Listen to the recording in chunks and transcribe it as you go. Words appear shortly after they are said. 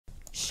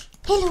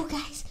Hello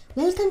guys,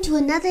 welcome to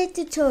another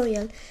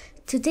tutorial.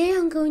 Today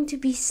I'm going to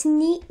be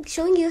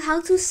showing you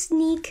how to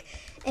sneak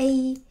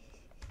a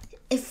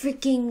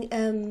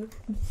freaking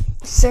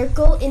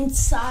circle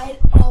inside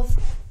of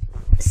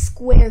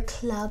Square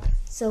Club.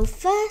 So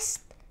first,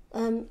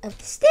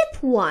 step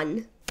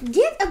 1,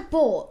 get a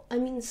ball,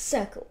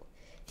 circle.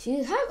 If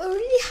you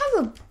already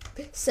have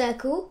a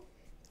circle,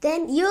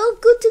 then you're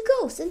good to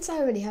go. Since I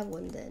already have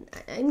one, then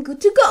I'm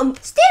good to go.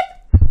 Step,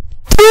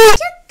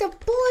 get the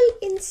ball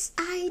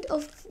inside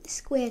of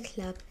Square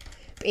Club.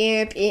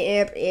 Hi there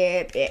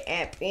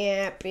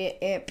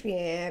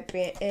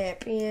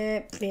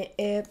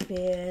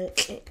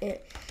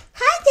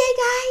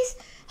guys.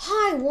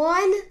 Hi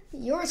 1.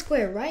 You're a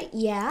square, right?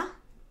 Yeah.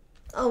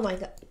 Oh my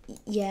god.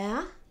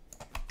 Yeah.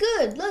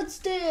 Good. Let's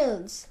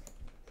dance.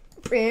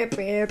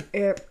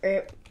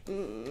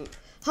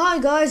 Hi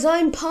guys,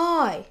 I'm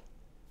Pi.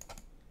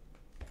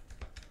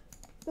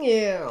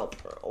 Yeah.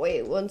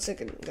 Wait 1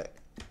 second.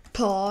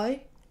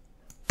 Pi?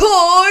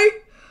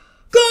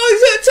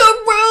 Guys, it's a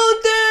round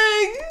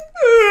thing!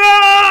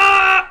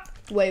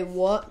 Wait,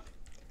 what?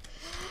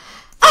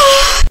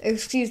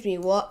 Excuse me,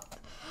 what?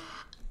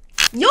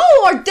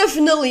 Y'all are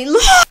definitely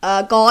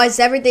guys,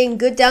 everything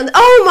good down there?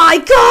 Oh my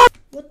god!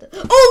 What the?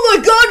 Oh my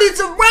god, it's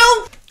a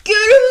round! Get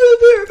out of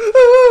here!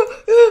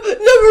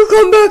 Never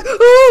come back!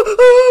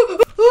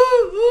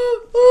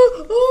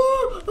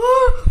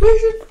 We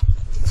should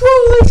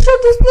totally shut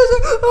this place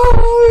up! Oh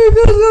my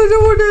god, I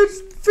don't want this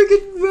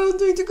freaking round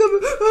thing to come.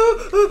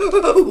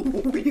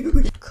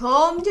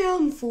 Calm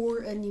down,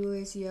 4.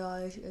 Anyways, yeah,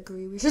 I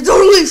agree. We should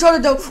totally shut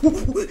it down.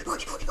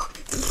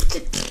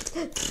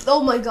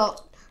 Oh my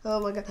god. Oh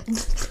my god.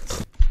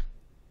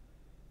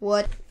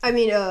 What?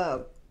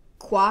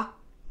 Quoi?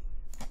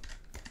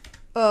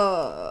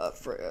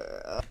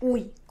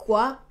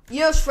 Quoi?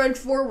 Yes, French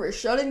 4, we're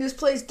shutting this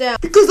place down.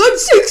 Because I'm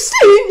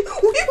 16!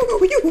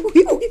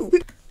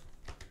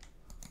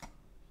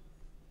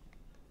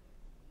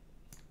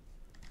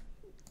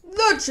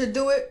 That should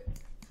do it.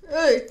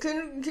 Hey,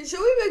 should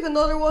we make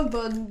another one?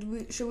 But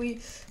should we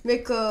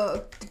make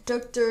a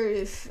detector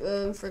if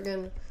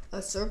friggin'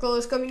 a circle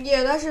is coming?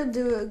 Yeah, that should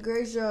do a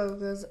great job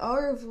because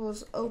ours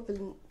was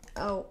open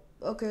out.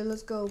 Okay,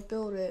 let's go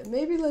build it.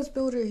 Maybe let's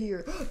build it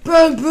here.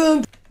 Bam,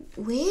 bam.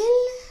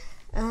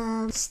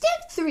 Well,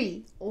 step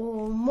 3,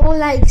 or more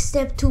like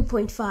step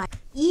 2.5.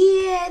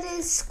 Yeah,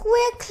 the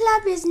Square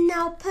Club is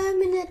now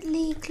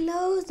permanently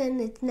closed and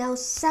it's now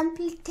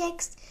sample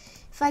text.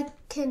 If I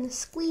can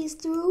squeeze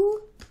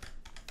through.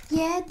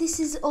 Yeah, this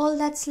is all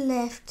that's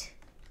left.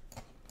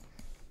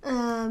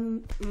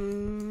 I'm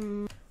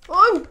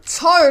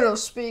tired of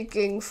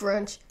speaking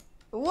French.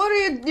 What are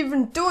you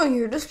even doing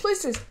here? This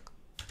place is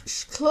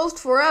closed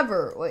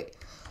forever. Wait,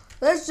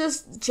 let's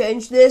just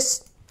change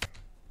this.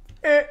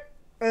 How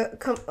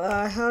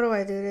do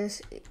I do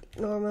this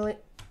normally?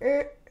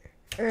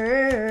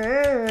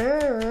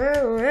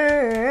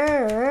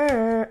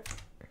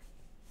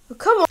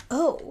 Come on.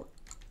 Oh.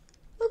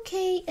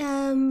 Okay,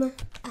 au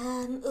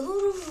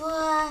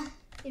revoir,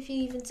 if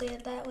you even say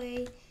it that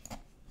way.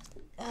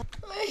 I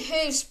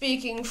hate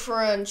speaking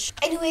French.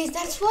 Anyways,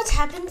 that's what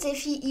happens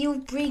if you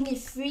bring a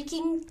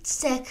freaking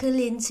circle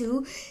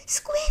into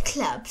Square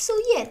Club. So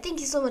yeah, thank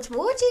you so much for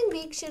watching.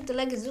 Make sure to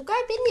like and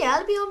subscribe. And yeah,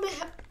 I'll be on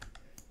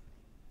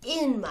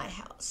in my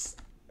house.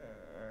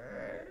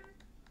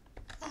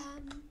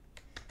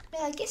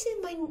 Well, I guess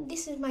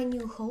this is my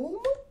new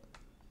home.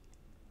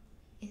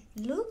 It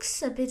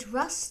looks a bit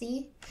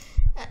rusty.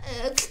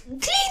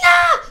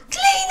 Cleaner!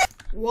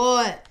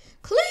 What?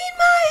 Clean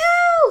my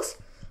house!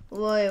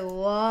 Wait,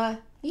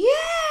 what?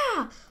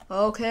 Yeah!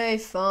 Okay,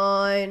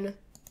 fine.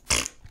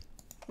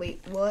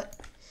 Wait, what?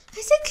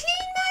 I said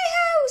clean my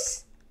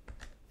house!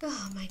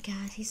 Oh my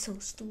god, he's so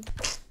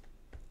stupid.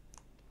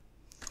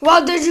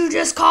 What did you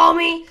just call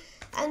me?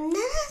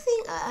 Another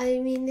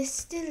thing, this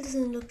still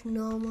doesn't look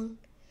normal.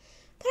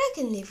 But I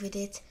can live with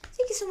it.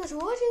 Thank you so much for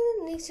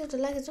watching. Make sure to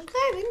like and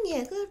subscribe. And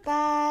yeah,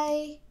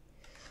 goodbye.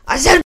 I said